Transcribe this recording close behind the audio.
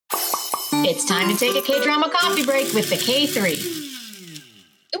It's time to take a K-drama coffee break with the K3.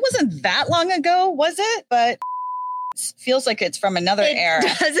 It wasn't that long ago, was it? But it feels like it's from another era.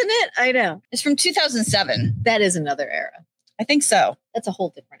 Doesn't it? I know. It's from 2007. That is another era. I think so. That's a whole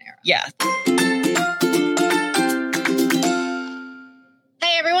different era. Yeah.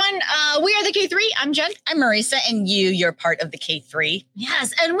 Hey, everyone. We are the K3. I'm Jen. I'm Marisa, and you're part of the K3.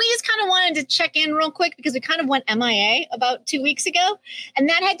 Yes. And we just kind of wanted to check in real quick because we kind of went MIA about 2 weeks ago. And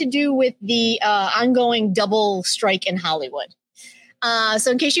that had to do with the ongoing double strike in Hollywood.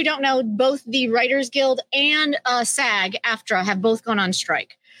 So in case you don't know, both the Writers Guild and SAG-AFTRA have both gone on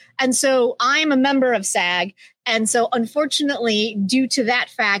strike. And so I'm a member of SAG. And so unfortunately, due to that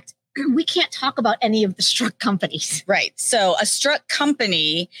fact, we can't talk about any of the struck companies. Right. So a struck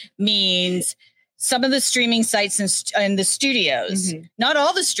company means some of the streaming sites and the studios, not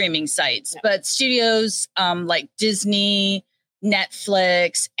all the streaming sites, but studios like Disney,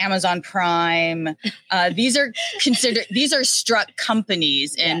 Netflix, Amazon Prime. These are struck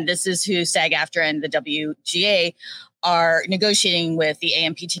companies. And this is who SAG-AFTRA and the WGA are negotiating with the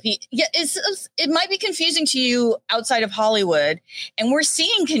AMPTP. Yeah, it might be confusing to you outside of Hollywood, and we're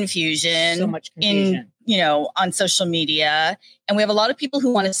seeing confusion. So much confusion. On social media. And we have a lot of people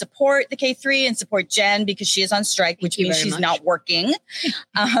who want to support the K3 and support Jen because she is on strike, which means she's not working.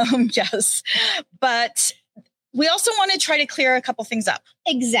 Yes. But we also want to try to clear a couple things up.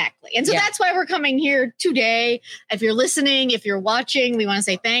 Exactly. And so that's why we're coming here today. If you're listening, if you're watching, we want to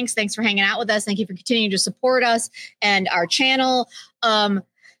say thanks. Thanks for hanging out with us. Thank you for continuing to support us and our channel. But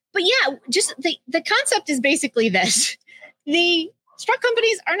yeah, just the concept is basically this. The struck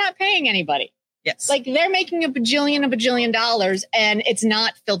companies are not paying anybody. Yes. Like they're making a bajillion dollars and it's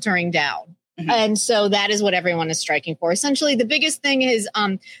not filtering down. And so that is what everyone is striking for. Essentially, the biggest thing is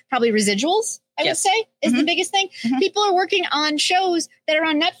probably residuals, I would say, is the biggest thing. People are working on shows that are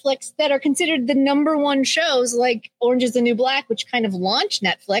on Netflix that are considered the number one shows, like Orange is the New Black, which kind of launched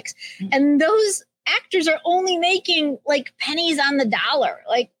Netflix. And those actors are only making like pennies on the dollar.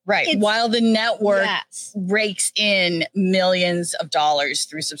 Right. While the network rakes in millions of dollars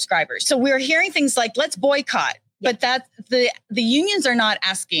through subscribers. So we're hearing things like, let's boycott. But that the unions are not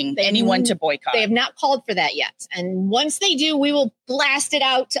asking anyone to boycott. They have not called for that yet. And once they do, we will blast it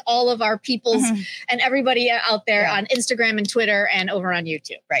out to all of our peoples and everybody out there on Instagram and Twitter and over on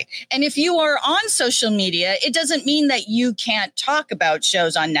YouTube. Right. And if you are on social media, it doesn't mean that you can't talk about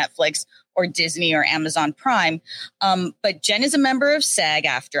shows on Netflix or Disney or Amazon Prime. But Jen is a member of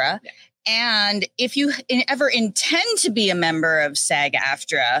SAG-AFTRA. Yeah. And if you ever intend to be a member of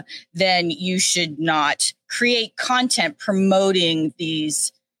SAG-AFTRA, then you should not create content promoting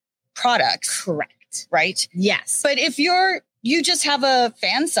these products. Correct. Right? Yes. But if you just have a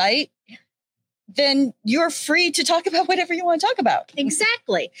fan site, then you're free to talk about whatever you want to talk about.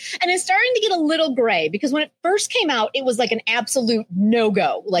 Exactly. And it's starting to get a little gray because when it first came out, it was like an absolute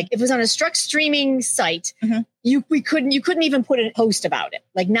no-go. Like if it was on a struck streaming site, you couldn't even put a post about it.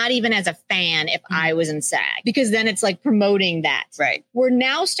 Like not even as a fan if I was in SAG, because then it's like promoting that. Right. We're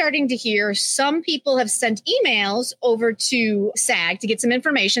now starting to hear some people have sent emails over to SAG to get some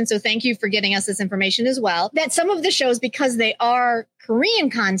information. So thank you for getting us this information as well. That some of the shows, because they are Korean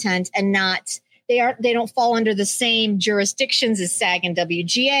content and not... They don't fall under the same jurisdictions as SAG and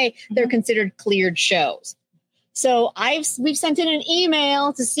WGA. They're considered cleared shows. So we've sent in an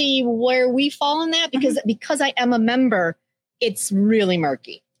email to see where we fall in that because I am a member, it's really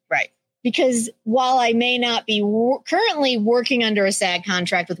murky. Right. Because while I may not be currently working under a SAG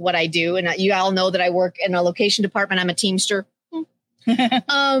contract with what I do, and you all know that I work in a location department, I'm a Teamster.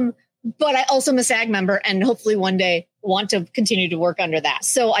 But I also am a SAG member and hopefully one day want to continue to work under that.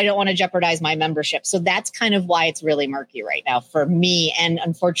 So I don't want to jeopardize my membership. So that's kind of why it's really murky right now for me. And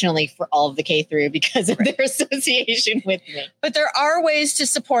unfortunately for all of the K3 because of their association with me. But there are ways to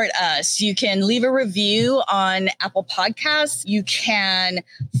support us. You can leave a review on Apple Podcasts. You can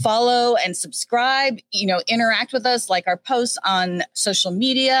follow and subscribe, interact with us, like our posts on social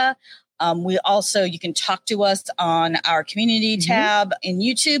media. You can talk to us on our community tab in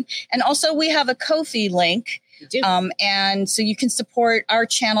YouTube. And also we have a Ko-fi link. And so you can support our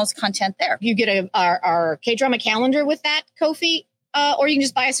channel's content there. You get our K-drama calendar with that Ko-fi, or you can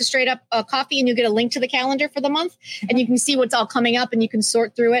just buy us a straight up coffee and you get a link to the calendar for the month and you can see what's all coming up and you can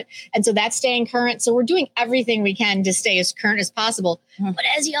sort through it. And so that's staying current. So we're doing everything we can to stay as current as possible. But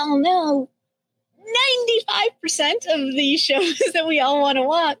as you all know, 95% of the shows that we all want to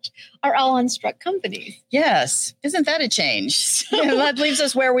watch are all on struck companies. Yes. Isn't that a change? That leaves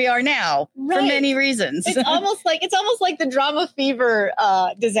us where we are now for many reasons. It's almost like the drama fever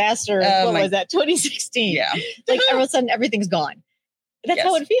disaster. What was that? 2016. Yeah. Like all of a sudden everything's gone. That's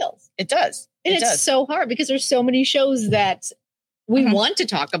how it feels. It does. And it's so hard because there's so many shows that we want to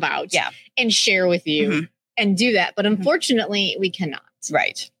talk about and share with you and do that. But unfortunately, we cannot.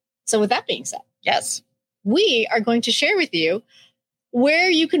 Right. So with that being said, yes, we are going to share with you where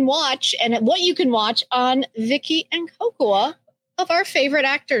you can watch and what you can watch on VIKI and KOCOWA of our favorite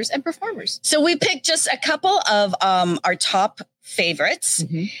actors and performers. So we picked just a couple of our top favorites.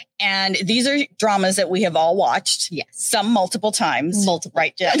 And these are dramas that we have all watched. Yes. Some multiple times.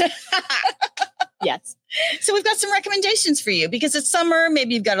 Right, Jen? Yes. So we've got some recommendations for you because it's summer.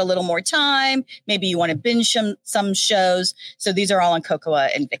 Maybe you've got a little more time. Maybe you want to binge some shows. So these are all on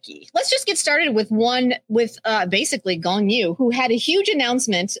KOCOWA and VIKI. Let's just get started with one with basically Gong Yoo, who had a huge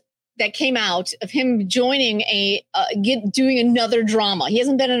announcement that came out of him joining doing another drama. He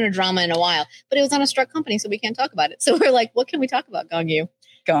hasn't been in a drama in a while, but it was on a struck company, so we can't talk about it. So we're like, what can we talk about, Gong Yoo?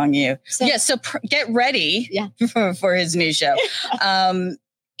 So get ready for his new show.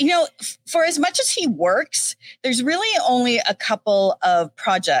 For as much as he works, there's really only a couple of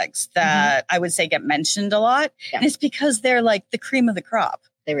projects that I would say get mentioned a lot. Yeah. And it's because they're like the cream of the crop.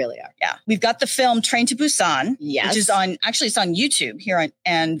 They really are. Yeah. We've got the film Train to Busan, which is it's on YouTube here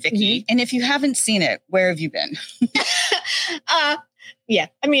and VIKI. And if you haven't seen it, where have you been? Yeah.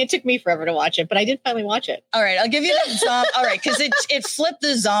 I mean, it took me forever to watch it, but I did finally watch it. All right. I'll give you the all right. Because it flipped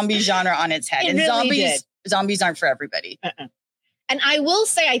the zombie genre on its head. It really zombies aren't for everybody. And I will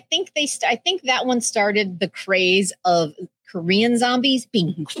say, I think that one started the craze of Korean zombies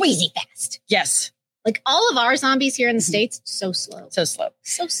being crazy fast. Yes. Like all of our zombies here in the States, so slow.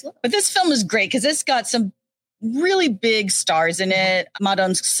 But this film is great because it's got some really big stars in it. Ma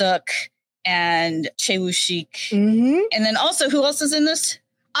Dong-seok and Choi Woo-sik. And then also, who else is in this?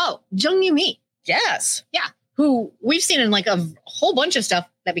 Oh, Jung Yoo-mi. Yes. Yeah. Who we've seen in like a whole bunch of stuff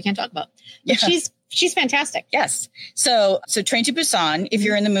that we can't talk about. But she's fantastic. Yes. So Train to Busan, if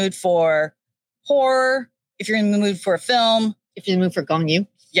you're in the mood for horror, if you're in the mood for a film. If you're in the mood for Gong Yoo.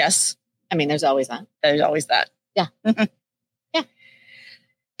 Yes. I mean, there's always that. Yeah. Yeah.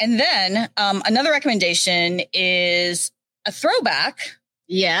 And then another recommendation is a throwback.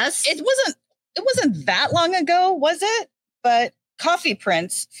 Yes. It wasn't that long ago, was it? But Coffee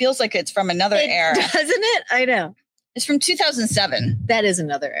Prince feels like it's from another era. Doesn't it? I know. It's from 2007. That is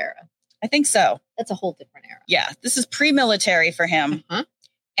another era. I think so. That's a whole different era. Yeah. This is pre-military for him.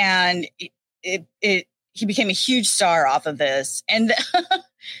 And he became a huge star off of this. And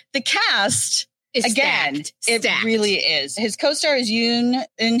the cast, is again, stacked. It really is. His co-star is Yoon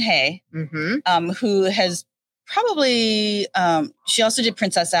Eun-hae, who has probably, she also did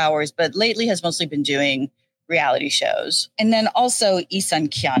Princess Hours, but lately has mostly been doing reality shows. And then also Lee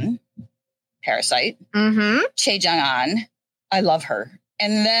Sun-kyun, Parasite. Chae Jung-an, I love her.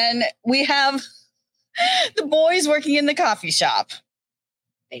 And then we have the boys working in the coffee shop.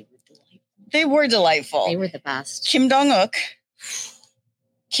 They were delightful. They were the best. Kim Dong-wook,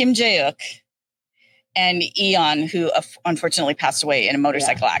 Kim Jae-wook, and Eon, who unfortunately passed away in a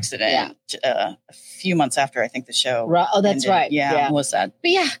motorcycle accident a few months after I think the show. Oh, that's ended. right. Yeah, it was sad.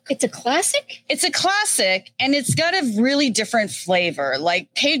 But yeah, it's a classic. It's a classic, and it's got a really different flavor.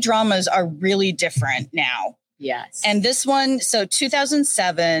 Like K-dramas are really different now. Yes. And this one, so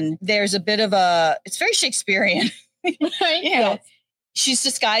 2007, there's a bit of it's very Shakespearean. Right. She's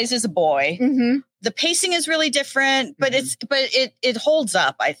disguised as a boy. The pacing is really different, but it holds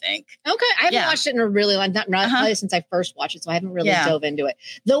up, I think. Okay. I haven't watched it in a really long time, probably since I first watched it, so I haven't really dove into it.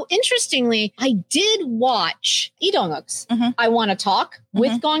 Though, interestingly, I did watch Lee Dong-wook's I Want to Talk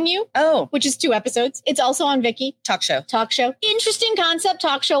with Gong Yoo, which is 2 episodes. It's also on VIKI. Talk show. Interesting concept,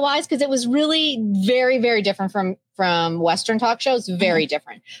 talk show-wise, because it was really very, very different from Western talk shows, very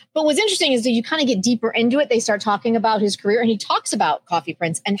different. But what's interesting is that you kind of get deeper into it. They start talking about his career, and he talks about Coffee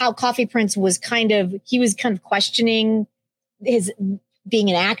Prince and how Coffee Prince was kind of questioning his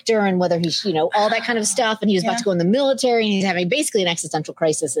being an actor and whether he's, all that kind of stuff. And he was about to go in the military, and he's having basically an existential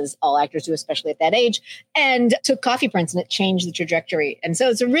crisis, as all actors do, especially at that age, and took Coffee Prince, and it changed the trajectory. And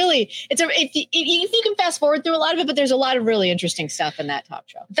so if you can fast forward through a lot of it, but there's a lot of really interesting stuff in that talk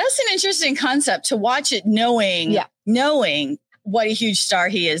show. That's an interesting concept to watch it knowing what a huge star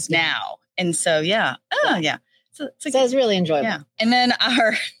he is now. And so, So it's really enjoyable. Yeah. And then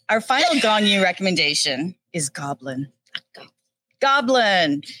our final Gong Yoo recommendation is Goblin.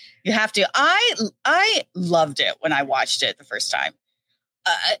 Goblin. You have to. I loved it when I watched it the first time.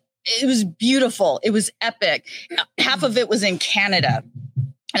 It was beautiful. It was epic. Half of it was in Canada.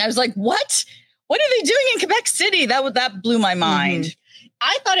 And I was like, what? What are they doing in Quebec City? That blew my mind.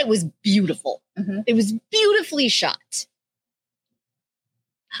 I thought it was beautiful. It was beautifully shot.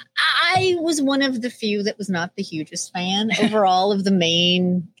 I was one of the few that was not the hugest fan overall of the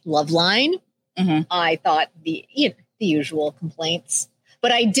main love line. Mm-hmm. I thought the usual complaints,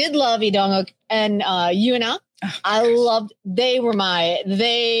 but I did love Lee Dong-wook and Yoona. Oh,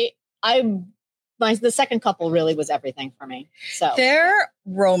 the second couple really was everything for me. So their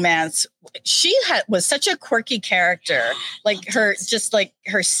romance, was such a quirky character, like her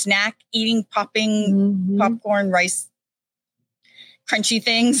snack eating, popping popcorn, rice, crunchy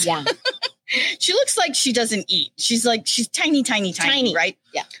things. Yeah. She looks like she doesn't eat. She's tiny, right?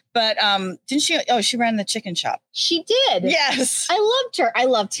 Yeah. But didn't she? Oh, she ran the chicken shop. She did. Yes. I loved her. I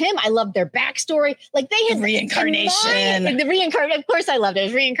loved him. I loved their backstory. Like they had reincarnation. The reincarnation. Of course, I loved it. It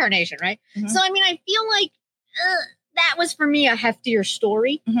was reincarnation, right? Mm-hmm. So I mean, I feel like that was for me a heftier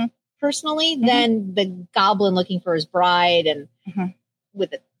story, personally, than the goblin looking for his bride and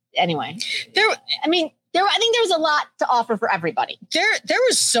with it. Anyway, I think there was a lot to offer for everybody. There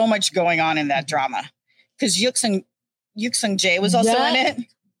was so much going on in that drama because Yuk Sung Jae was also in it,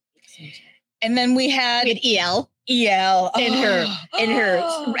 and then we had EL in her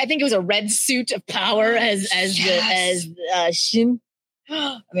I think it was a red suit of power as Shin.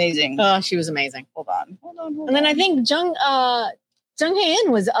 Amazing. Oh, she was amazing. Hold on. And then I think Jung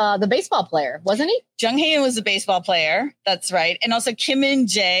Hae-in was the baseball player, wasn't he? Jung Hae-in was the baseball player. That's right. And also Kim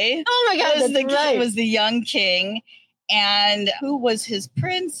In-jae. Oh my God, was the young king. And who was his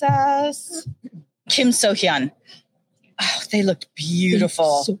princess? Kim So-hyun. Oh, they looked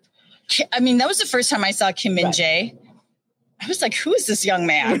beautiful. I mean, that was the first time I saw Kim In-jae. I was like, who is this young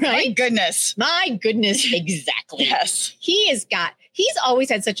man? Right? My goodness, exactly. Yes. He's always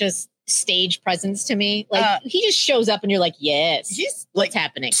had such a stage presence to me. Like he just shows up and you're like, yes, he's what's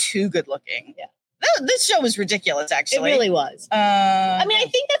happening? Too good looking. Yeah. This show was ridiculous, actually. It really was. I mean, I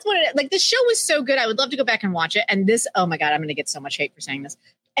think that's what this show was so good. I would love to go back and watch it. And this, oh my God, I'm going to get so much hate for saying this.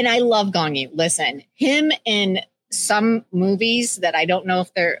 And I love Gong Yoo. Listen, him in some movies that I don't know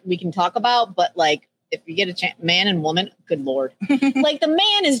if we can talk about, but like if you get a chance, Man and Woman, good Lord. Like the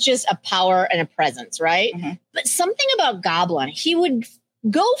man is just a power and a presence, right? Mm-hmm. But something about Goblin, he would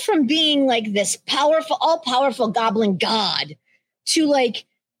go from being like this powerful, all-powerful goblin god to like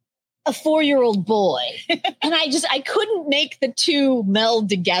a 4-year-old boy. And I couldn't make the two meld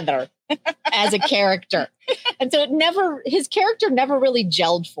together as a character. And so his character never really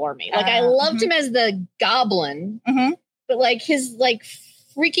gelled for me. Like I loved him as the goblin, but like his like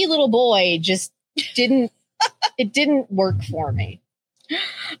freaky little boy just didn't work for me.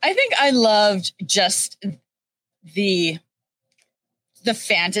 I think I loved just the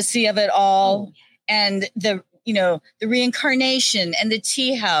fantasy of it all and the reincarnation and the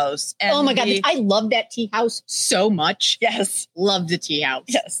tea house. And oh my God. I love that tea house so much. Yes. Love the tea house.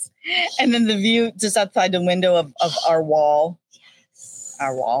 Yes. And then the view just outside the window of our wall. Yes.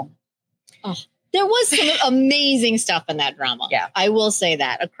 Our wall. Oh, there was some amazing stuff in that drama. Yeah. I will say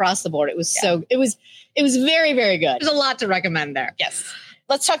that across the board. It was it was very, very good. There's a lot to recommend there. Yes.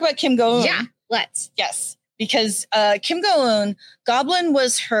 Let's talk about Kim Go-eun. Yeah, let's. Yes. Because Kim Go-eun, Goblin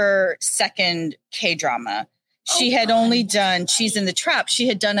was her second K-drama. She had only done She's in the Trap. She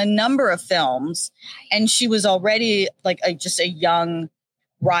had done a number of films, and she was already like just a young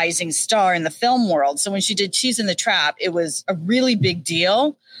rising star in the film world. So when she did She's in the Trap, it was a really big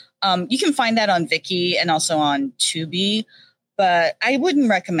deal. You can find that on VIKI and also on Tubi. But I wouldn't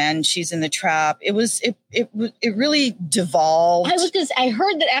recommend She's in the Trap. It really devolved. I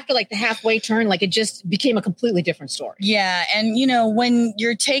heard that after like the halfway turn, like it just became a completely different story. Yeah. And when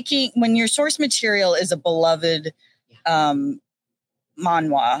your source material is a beloved manhwa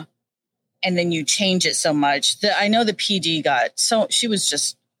and then you change it so much I know the PD she was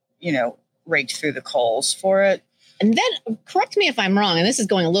just, raked through the coals for it. And then correct me if I'm wrong, and this is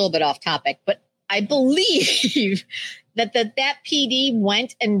going a little bit off topic, but I believe that PD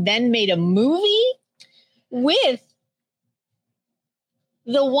went and then made a movie with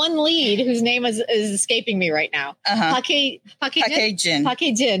the one lead whose name is escaping me right now. Park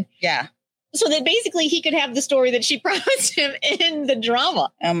Hae-jin. Yeah. So that basically he could have the story that she promised him in the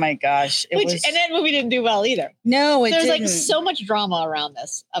drama. Oh my gosh. And that movie didn't do well either. No, it didn't. There's like so much drama around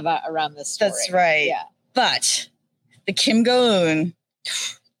this story. That's right. Yeah. But the Kim Go-eun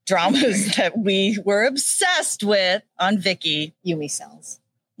dramas that we were obsessed with on VIKI. Yumi Cells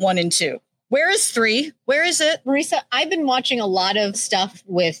 1 and 2. Where is 3? Where is it? Marisa, I've been watching a lot of stuff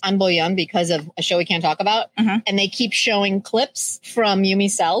with An Bo-yeon because of a show we can't talk about. And they keep showing clips from Yumi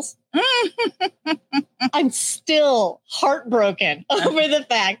Cells. I'm still heartbroken over the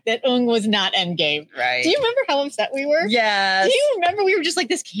fact that Eung was not Endgame. Right. Do you remember how upset we were? Yes. Do you remember we were just like,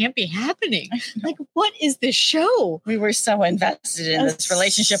 this can't be happening? Like, what is this show? We were so invested in this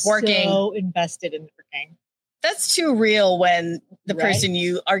relationship working. So invested in working. That's too real when the person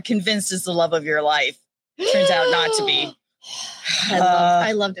you are convinced is the love of your life turns out not to be.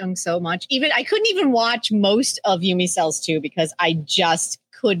 I loved Eung so much. I couldn't even watch most of Yumi Cells 2 because I just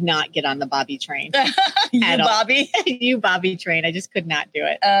could not get on the Bobby train. You Bobby train. I just could not do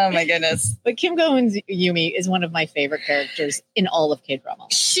it. Oh my goodness. But Kim Go-eun's Yumi is one of my favorite characters in all of K-drama.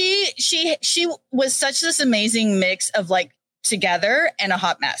 She was such this amazing mix of like together and a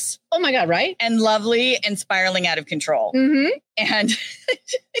hot mess. Oh my God, right? And lovely and spiraling out of control. Mm-hmm. And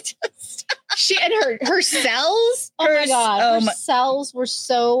her cells. Oh my God. Her cells were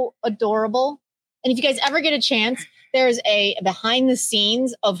so adorable. And if you guys ever get a chance, there's a behind the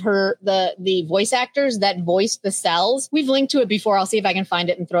scenes of the voice actors that voiced the cells. We've linked to it before. I'll see if I can find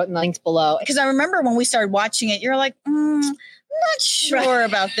it and throw it in the links below. Because I remember when we started watching it, you're like, I'm not sure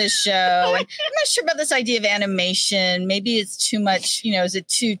about this show. And I'm not sure about this idea of animation. Maybe it's too much, is it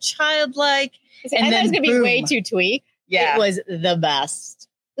too childlike? And then it's going to be way too twee. Yeah. It was the best.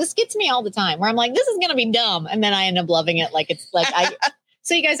 This gets me all the time where I'm like, this is going to be dumb. And then I end up loving it.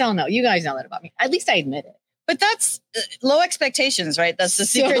 So you guys all know. You guys know that about me. At least I admit it. But that's low expectations, right? That's the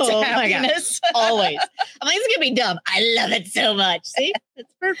secret to happiness. Always. I'm like, this is going to be dumb. I love it so much. See?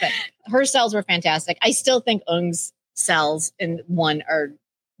 It's perfect. Her cells were fantastic. I still think Eung's cells in one are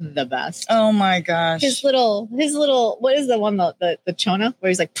the best. Oh my gosh. His little, what is the one, the Chona, where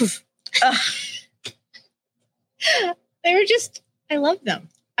he's like, poof. They were just, I loved them.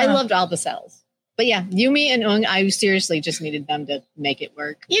 I loved all the cells. But yeah, Yumi and Eung, I seriously just needed them to make it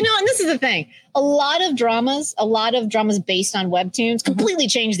work. And this is the thing. A lot of dramas based on webtoons completely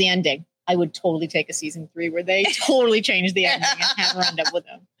change the ending. I would totally take a season 3 where they totally change the ending and have her end up with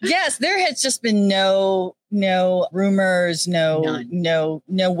them. Yes, there has just been no rumors, no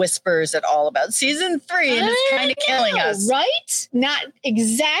whispers at all about season 3, and it's kind of killing us. Right? Not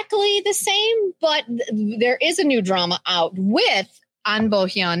exactly the same, but there is a new drama out with An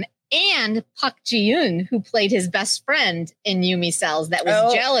Bo-hyun and Park Ji-yoon, who played his best friend in Yumi Cells that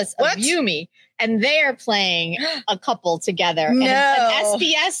was jealous of Yumi. And they're playing a couple together. No. And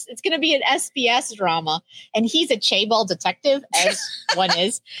it's going to be an SBS drama. And he's a chaebol detective, as one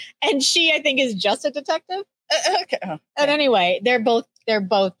is. And she, I think, is just a detective. Okay. And anyway, they're both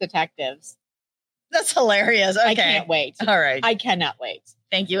detectives. That's hilarious. Okay. I can't wait. All right. I cannot wait.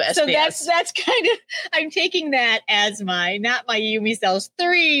 Thank you, SBS. So that's kind of, I'm taking that as not my Yumi Cells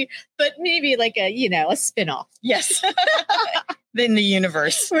 3, but maybe like a spinoff. Yes. In the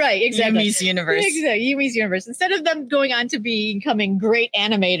universe. Right, exactly. Yumi's universe. Exactly, Yumi's universe. Instead of them going on to becoming great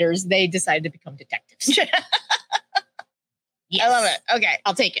animators, they decided to become detectives. Yes. I love it. Okay.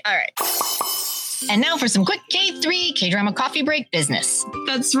 I'll take it. All right. And now for some quick K3 K-drama coffee break business.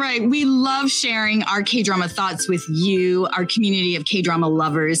 That's right. We love sharing our K-drama thoughts with you, our community of K-drama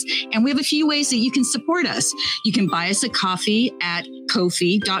lovers. And we have a few ways that you can support us. You can buy us a coffee at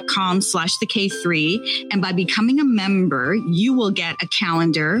ko-fi.com/theK3. And by becoming a member, you will get a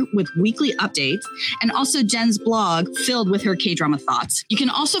calendar with weekly updates and also Jen's blog filled with her K-drama thoughts. You can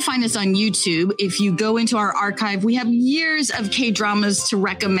also find us on YouTube. If you go into our archive, we have years of K-dramas to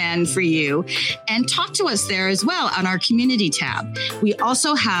recommend for you. And talk to us there as well on our community tab. We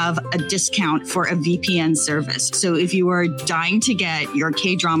also have a discount for a VPN service. So if you are dying to get your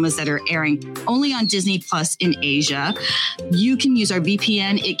K-dramas that are airing only on Disney Plus in Asia, you can use our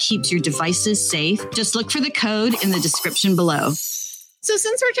VPN. It keeps your devices safe. Just look for the code in the description below. So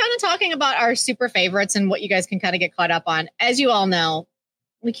since we're kind of talking about our super favorites and what you guys can kind of get caught up on, as you all know,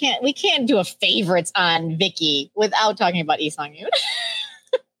 we can't do a favorites on VIKI without talking about Lee Sang-yoon.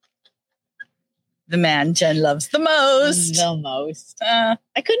 The man Jen loves the most. The most. I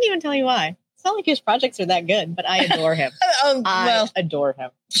couldn't even tell you why. It's not like his projects are that good, but I adore him. I adore him.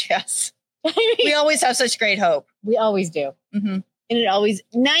 Yes. We always have such great hope. We always do. Mm-hmm. And it always,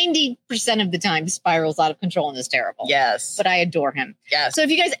 90% of the time, spirals out of control and is terrible. Yes. But I adore him. Yes. So if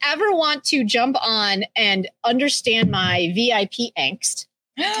you guys ever want to jump on and understand my VIP angst.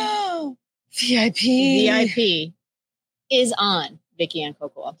 VIP is on VIKI and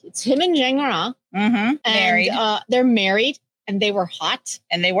KOCOWA. It's him and Jang Ra. Mm-hmm. Married. They're married and they were hot.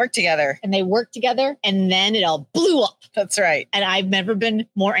 And they work together. And then it all blew up. That's right. And I've never been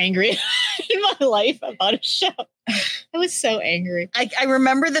more angry in my life about a show. I was so angry. I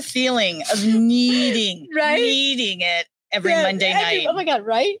remember the feeling of needing it every Monday night. Oh my God,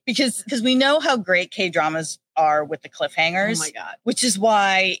 right? Because we know how great K-dramas are with the cliffhangers. Oh my God. Which is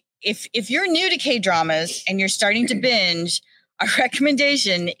why if you're new to K-dramas and you're starting to binge, our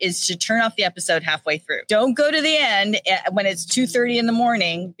recommendation is to turn off the episode halfway through. Don't go to the end when it's 2:30 in the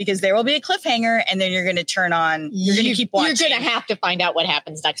morning, because there will be a cliffhanger, and then you're going to turn on. You're going to keep watching. You're going to have to find out what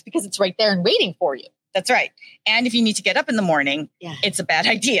happens next because it's right there and waiting for you. That's right. And if you need to get up in the morning, it's a bad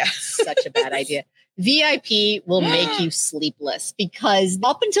idea. Such a bad idea. VIP will make you sleepless because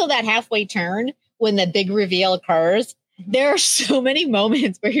up until that halfway turn, when the big reveal occurs, there are so many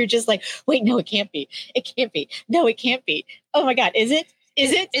moments where you're just like, wait, no, it can't be. It can't be. No, it can't be. Oh my God. Is it?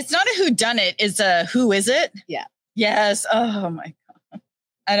 Is it? It's not a whodunit. It's a who is it? Yeah. Yes. Oh my God.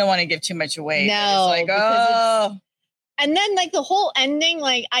 I don't want to give too much away. No. It's like, and then like the whole ending,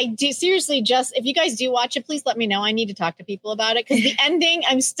 like I do seriously just, if you guys do watch it, please let me know. I need to talk to people about it because the ending,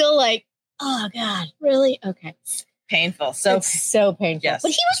 I'm still like, oh God, really? Okay. Painful. It's so painful. Yes.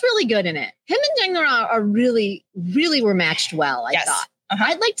 But he was really good in it. Him and Deng are really, really were matched well, I thought.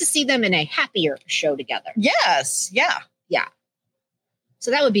 I'd like to see them in a happier show together. Yes. Yeah. Yeah.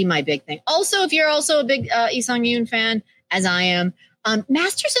 So that would be my big thing. Also, if you're also a big Lee Sung-yoon fan, as I am,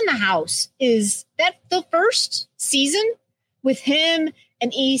 Masters in the House is that the first season with him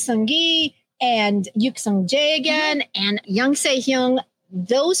and Lee Sung-gi and Yuk Sung-jae again and Young Se-hyung.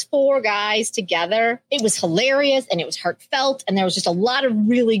 Those four guys together, it was hilarious and it was heartfelt. And there was just a lot of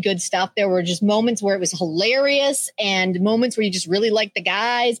really good stuff. There were just moments where it was hilarious and moments where you just really liked the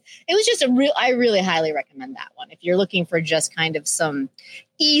guys. It was just I really highly recommend that one. If you're looking for just kind of some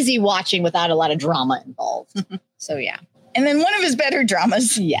easy watching without a lot of drama involved. So, yeah. And then one of his better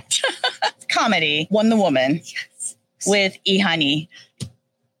dramas. Yeah. Comedy, Won the Woman. Yes. With Ihani.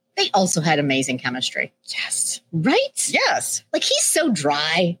 They also had amazing chemistry. Yes. Right? Yes. Like he's so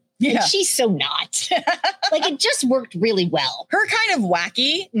dry. Yeah. And she's so not. Like it just worked really well. Her kind of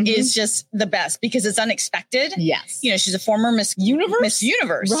wacky is just the best because it's unexpected. Yes. You know, she's a former Miss Universe.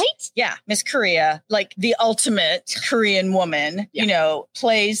 Right? Yeah. Miss Korea, like the ultimate Korean woman, you know,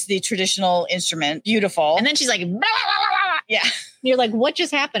 plays the traditional instrument. Beautiful. And then she's like, blah, blah, blah, blah. Yeah. And you're like, what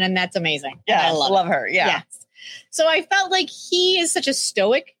just happened? And that's amazing. Yeah. I love her. Yeah. Yes. So I felt like he is such a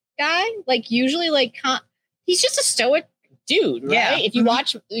stoic guy. Like usually he's just a stoic dude, right? Yeah. If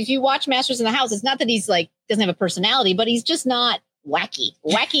you watch Masters in the House, it's not that he's like doesn't have a personality, but he's just not wacky.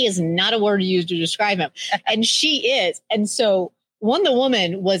 Wacky is not a word used to describe him. And she is. And so Wonder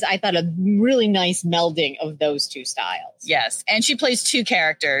Woman was, I thought, a really nice melding of those two styles. Yes. And she plays two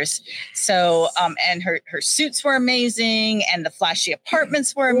characters. So, and her suits were amazing and the flashy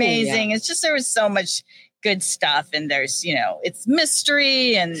apartments were amazing. It's just, there was so much good stuff. And there's, you know, it's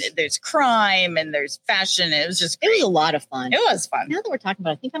mystery and there's crime and there's fashion. It was just great. It was a lot of fun. It was fun. Now that we're talking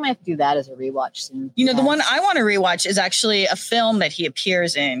about it, I think I might have to do that as a rewatch soon. You know, the one I want to rewatch is actually a film that he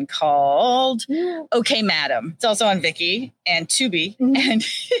appears in called Okay, Madam. It's also on VIKI and Tubi. And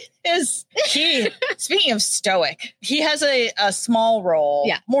speaking of stoic, he has a small role,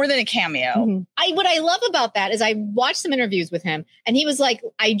 more than a cameo. What I love about that is I watched some interviews with him and he was like,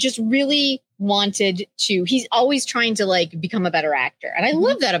 I just really wanted to, he's always trying to like become a better actor. And I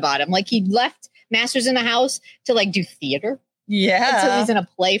love that about him. Like he left Masters in the House to like do theater. Yeah. Until he was in a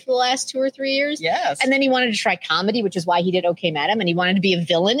play for the last 2 or 3 years. Yes. And then he wanted to try comedy, which is why he did Okay, Madam. And he wanted to be a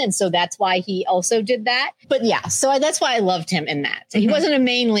villain. And so that's why he also did that. But yeah, so that's why I loved him in that. So he wasn't a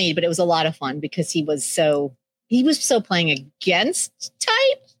main lead, but it was a lot of fun because he was so playing against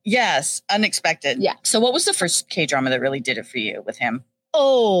type. Yes. Unexpected. Yeah. So what was the first K-drama that really did it for you with him?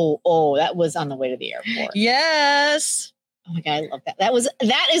 Oh, that was On the Way to the Airport. Yes. Oh my God, I love that.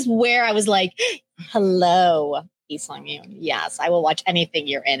 That is where I was like, hello, Lee Sung-yoon. Yes, I will watch anything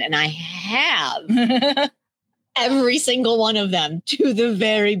you're in. And I have every single one of them to the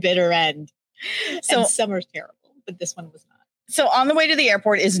very bitter end. So and some are terrible, but this one was not. So On the Way to the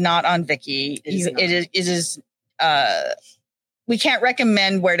Airport is not on VIKI. It is we can't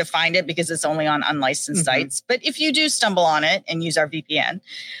recommend where to find it because it's only on unlicensed sites. But if you do stumble on it and use our VPN,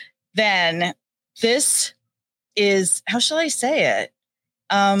 then this is, how shall I say it?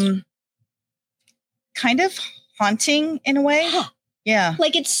 Kind of haunting in a way. Yeah.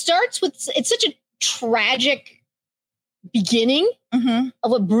 Like it starts with, it's such a tragic beginning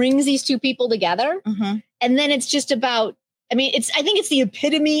of what brings these two people together. And then it's just about, I think it's the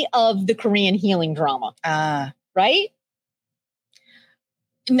epitome of the Korean healing drama. Right?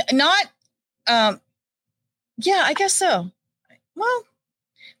 Yeah, I guess so. Well,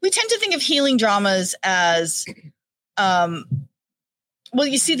 we tend to think of healing dramas as, well,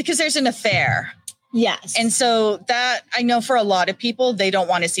 you see, because there's an affair. Yes. And so that, I know for a lot of people, they don't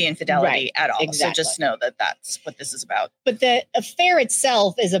want to see infidelity at all. Exactly. So just know that that's what this is about. But the affair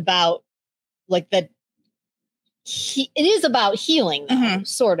itself is about like the it is about healing, though,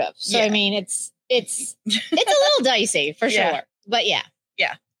 sort of. So I mean, it's a little dicey for sure. But yeah,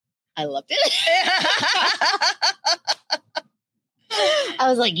 I loved it. I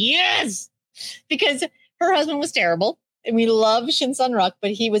was like, yes, because her husband was terrible. And we love Shin Sun-ruk,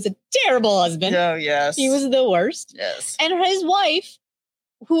 but he was a terrible husband. Oh, yes. He was the worst. Yes. And his wife,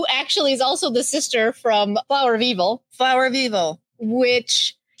 who actually is also the sister from Flower of Evil. Flower of Evil.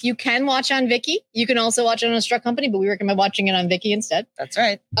 Which you can watch on VIKI. You can also watch it on a Struck Company, but we recommend watching it on VIKI instead. That's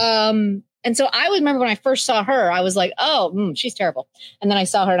right. And so I remember when I first saw her, I was like, oh, she's terrible. And then I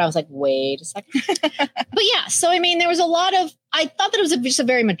saw her and I was like, wait a second. But yeah, so I mean, there was a lot of, I thought that it was just a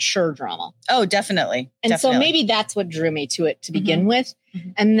very mature drama. Oh, definitely. And so maybe that's what drew me to it to begin with.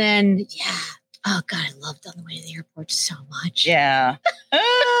 And then, oh God, I loved On the Way to the Airport so much. Yeah.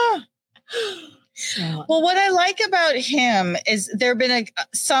 So. Well, what I like about him is there have been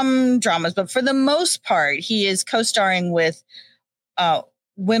some dramas, but for the most part, he is co-starring with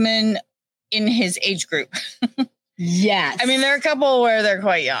women in his age group. Yes. I mean, there are a couple where they're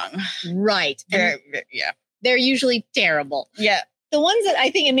quite young. Right. They're usually terrible. Yeah. The ones that I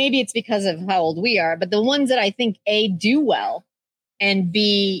think, and maybe it's because of how old we are, but the ones that I think A, do well, and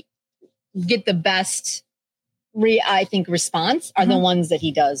B, get the best response are the ones that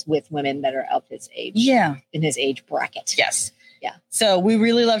he does with women that are of his age. Yeah. In his age bracket. Yes. Yeah. So we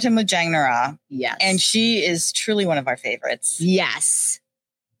really loved him with Jang Nara. Yes. And she is truly one of our favorites. Yes.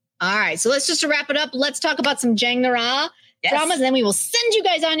 All right. So let's just to wrap it up. Let's talk about some Jang Nara dramas, and then we will send you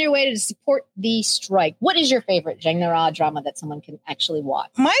guys on your way to support the strike. What is your favorite Jang Nara drama that someone can actually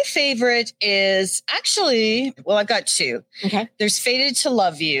watch? My favorite is actually, well, I've got two. Okay. There's Fated to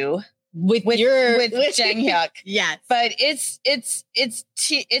Love You with Jang Hyuk. Yes. But it's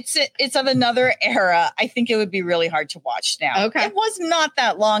of another era. I think it would be really hard to watch now. Okay. It was not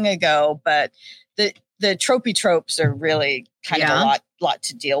that long ago, but the tropey tropes are really kind of a lot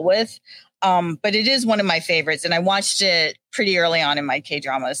to deal with. But it is one of my favorites, and I watched it pretty early on in my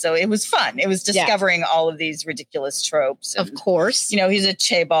K-drama. So it was fun. It was discovering all of these ridiculous tropes. And, of course. You know, he's a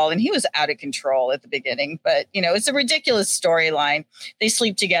chaebol and he was out of control at the beginning, but you know, it's a ridiculous storyline. They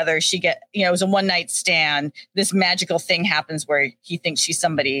sleep together. It was a one night stand. This magical thing happens where he thinks she's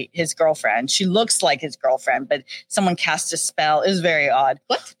his girlfriend. She looks like his girlfriend, but someone cast a spell. It was very odd.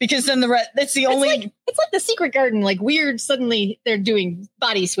 What? Because then it's like the Secret Garden, like weird. Suddenly they're doing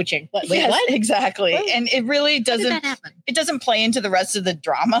body switching. What? Exactly. What? And it really doesn't. How did that happen? It doesn't play into the rest of the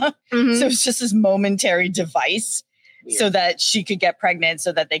drama. Mm-hmm. So it's just this momentary device so that she could get pregnant,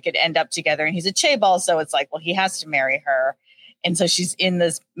 so that they could end up together. And he's a chaebol, so it's like, well, he has to marry her. And so she's in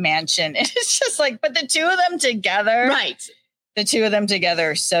this mansion. And it's just like, but the two of them together. Right. The two of them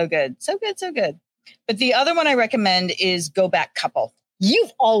together are so good. So good, so good. But the other one I recommend is Go Back Couple.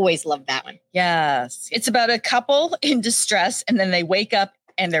 You've always loved that one. Yes. It's about a couple in distress, and then they wake up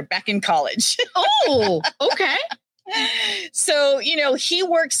and they're back in college. Oh, okay. So, you know, he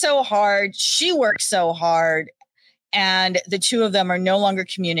works so hard. She works so hard. And the two of them are no longer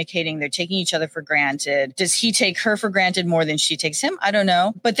communicating. They're taking each other for granted. Does he take her for granted more than she takes him? I don't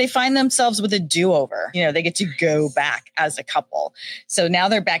know. But they find themselves with a do-over. You know, they get to go back as a couple. So now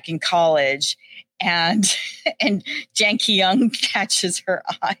they're back in college, and Jang Ki-young catches her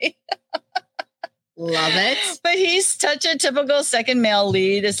eye. Love it. But he's such a typical second male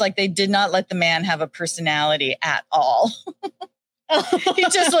lead. It's like they did not let the man have a personality at all. He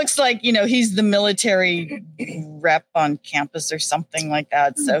just looks like, you know, he's the military rep on campus or something like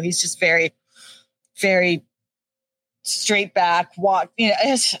that. So he's just very, very straight back, you know,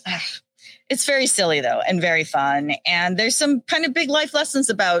 it's very silly though, and very fun. And there's some kind of big life lessons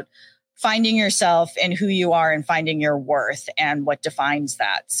about finding yourself and who you are, and finding your worth and what defines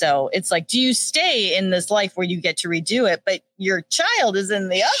that. So it's like, do you stay in this life where you get to redo it, but your child is in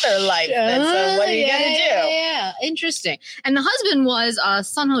the other life? So what are you going to do? Yeah, interesting. And the husband was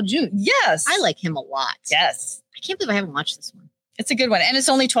Sun Ho Jun. Yes. I like him a lot. Yes. I can't believe I haven't watched this one. It's a good one. And it's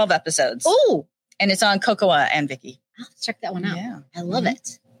only 12 episodes. Oh. And it's on KOCOWA and VIKI. I'll check that one out. Yeah. I love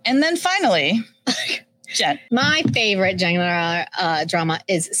it. And then finally, Jen. My favorite Jang Nara drama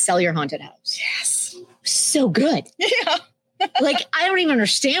is Sell Your Haunted House. Yes. So good. Yeah. Like, I don't even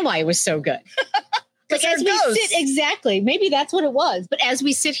understand why it was so good. Like, as we sit, exactly. Maybe that's what it was. But as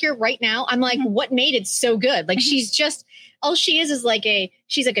we sit here right now, I'm like, what made it so good? Like, she's just, all she is like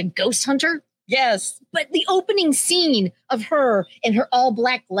she's like a ghost hunter. Yes. But the opening scene of her in her all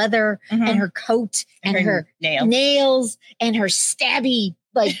black leather and her coat and her nails and her stabby,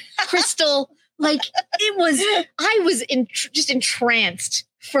 like, crystal. Like, I was just entranced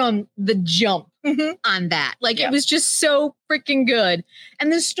from the jump on that. Like, it was just so freaking good.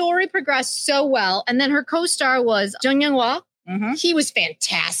 And the story progressed so well. And then her co-star was Jung Young-hwa. He was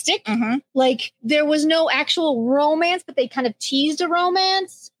fantastic. Like, there was no actual romance, but they kind of teased a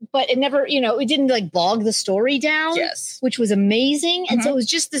romance, but it never, it didn't like bog the story down, which was amazing. And so it was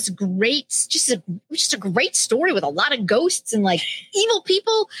just this great, just a great story with a lot of ghosts and like evil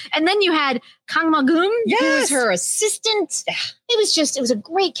people. And then you had Kang Ma-geum, who was her assistant. It was a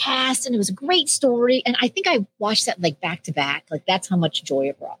great cast and it was a great story. And I think I watched that like back to back. Like, that's how much joy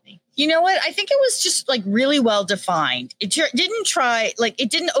it brought me. You know what? I think it was just like really well defined. It didn't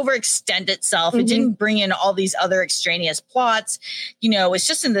overextend itself. It didn't bring in all these other extraneous plots. It's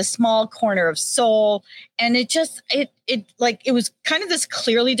just in this small corner of Seoul. And it was kind of this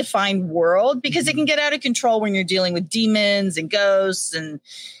clearly defined world, because it can get out of control when you're dealing with demons and ghosts and,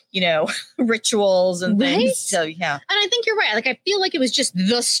 rituals and things. So, yeah. And I think you're right. Like, I feel like it was just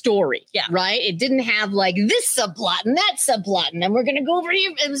the story. Yeah. Right. It didn't have like this subplot and that subplot. And then we're going to go over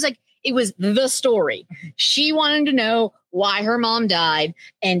here. It was like, it was the story. She wanted to know why her mom died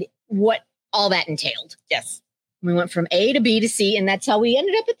and what all that entailed. Yes. We went from A to B to C, and that's how we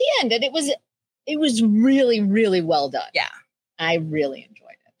ended up at the end. And it was really, really well done. Yeah. I really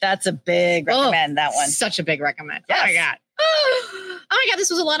enjoyed it. That's a big recommend, that one. Such a big recommend. Yes. Oh my God. Oh my God, this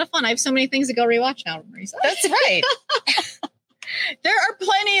was a lot of fun. I have so many things to go rewatch now, Marisa. That's right. There are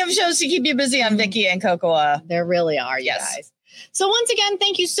plenty of shows to keep you busy on VIKI and KOCOWA. There really are, you guys. So once again,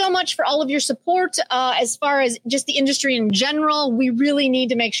 thank you so much for all of your support. As far as just the industry in general, we really need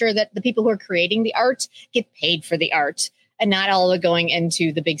to make sure that the people who are creating the art get paid for the art and not all of it going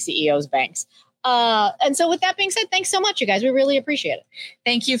into the big CEOs' banks. And so with that being said, thanks so much, you guys. We really appreciate it.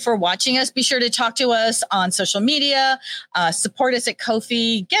 Thank you for watching us. Be sure to talk to us on social media, support us at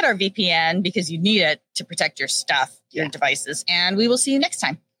Ko-fi, get our VPN because you need it to protect your stuff, your devices. And we will see you next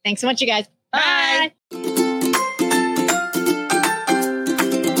time. Thanks so much, you guys. Bye.